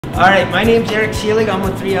All right, my name's Eric Seelig. I'm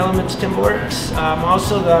with 3 Elements Timberworks. I'm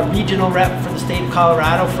also the regional rep for the state of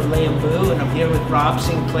Colorado for Lamboo, and I'm here with Rob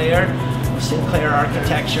Sinclair of Sinclair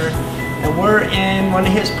Architecture. And we're in one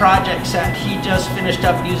of his projects that he just finished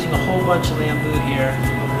up using a whole bunch of Lamboo here.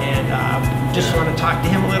 And just want to talk to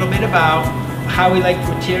him a little bit about how he liked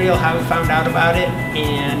the material, how he found out about it,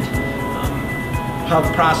 and how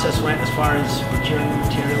the process went as far as procuring the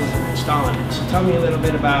materials and installing it. So tell me a little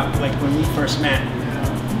bit about like when we first met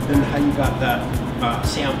and how you got the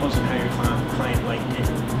samples and how your client liked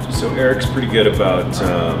it. So Eric's pretty good about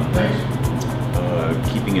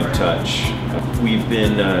keeping in touch. We've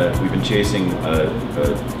been chasing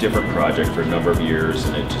a different project for a number of years,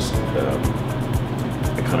 and it just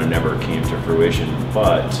it kind of never came to fruition.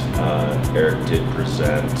 But Eric did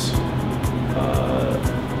present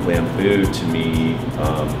Lamboo to me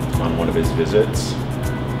on one of his visits.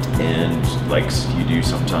 And like you do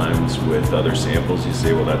sometimes with other samples, you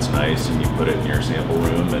say, well, that's nice, and you put it in your sample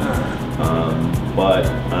room. And but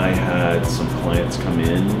I had some clients come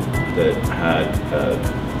in that had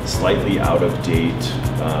a slightly out-of-date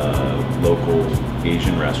local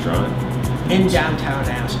Asian restaurant. In downtown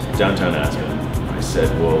Aspen. Downtown Aspen. I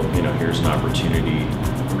said, well, you know, here's an opportunity,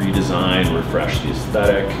 redesign, refresh the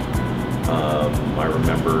aesthetic. I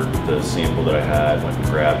remembered the sample that I had, went and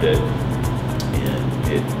grabbed it,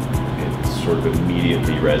 and it sort of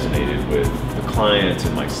immediately resonated with the client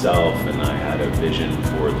and myself, and I had a vision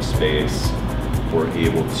for the space. We're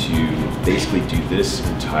able to basically do this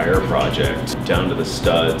entire project down to the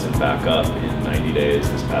studs and back up in 90 days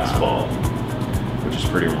this past fall, which is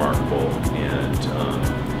pretty remarkable, and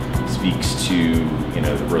speaks to, you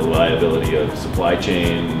know, the reliability of supply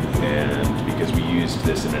chain, and because we used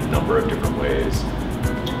this in a number of different ways.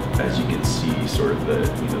 As you can see, sort of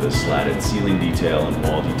the slatted ceiling detail and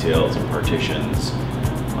wall details and partitions,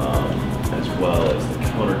 as well as the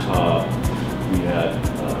countertop. We had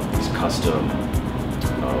these custom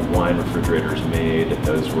wine refrigerators made, and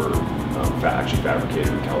those were actually fabricated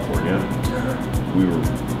in California. We were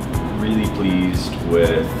really pleased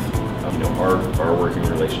with our working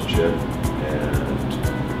relationship, and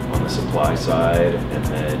on the supply side, and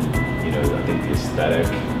then I think the aesthetic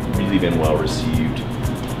really been well received.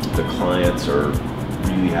 The clients are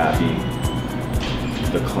really happy.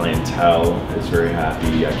 The clientele is very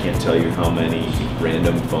happy. I can't tell you how many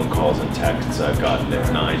random phone calls and texts I've gotten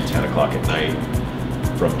at 9, 10 o'clock at night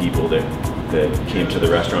from people that came to the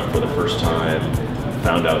restaurant for the first time,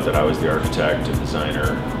 found out that I was the architect and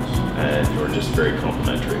designer, and were just very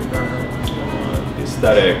complimentary on the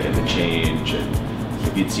aesthetic and the change. And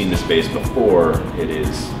if you'd seen the space before,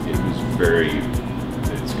 it's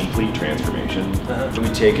complete transformation. We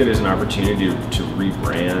take it as an opportunity to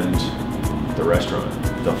rebrand the restaurant.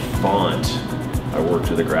 The font, I worked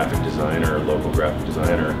with a graphic designer, a local graphic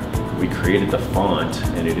designer. We created the font,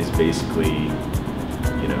 and it is basically,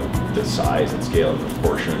 the size and scale and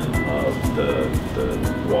proportion of the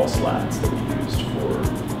wall slats that we used for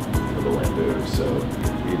the Lamboo. So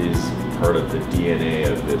it is part of the DNA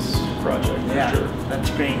of this project. Yeah, for sure. That's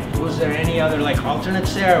great. Was there any other like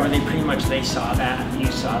alternates there, or were they pretty much they saw that, you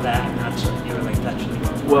saw that, and that's what you were like, that's really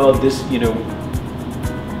what? Well, this,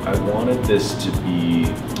 I wanted this to be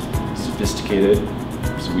sophisticated,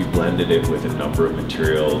 so we blended it with a number of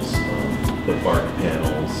materials, the bark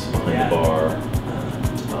panels behind the bar,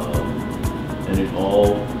 and it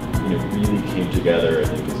all, really came together, I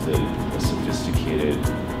think, as a sophisticated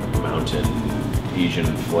mountain Asian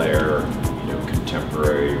flair,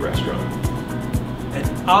 contemporary restaurant.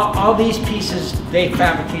 And all these pieces, they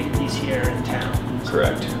fabricated these here in town?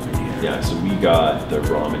 Correct. Yeah, so we got the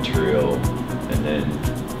raw material and then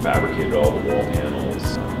fabricated all the wall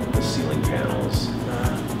panels, the ceiling panels,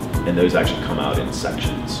 and those actually come out in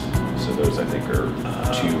sections. So those, I think, are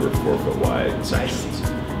 2 or 4 foot wide sections.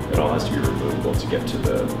 It all has to be removable to get to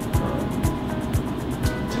the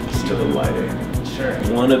lighting. Sure.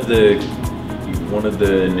 One of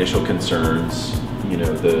the initial concerns,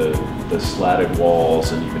 the slatted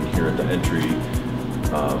walls, and even here at the entry,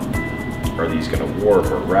 are these going to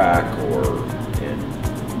warp or rack,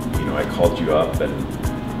 and I called you up and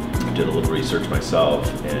did a little research myself,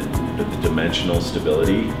 and the dimensional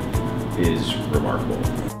stability is remarkable.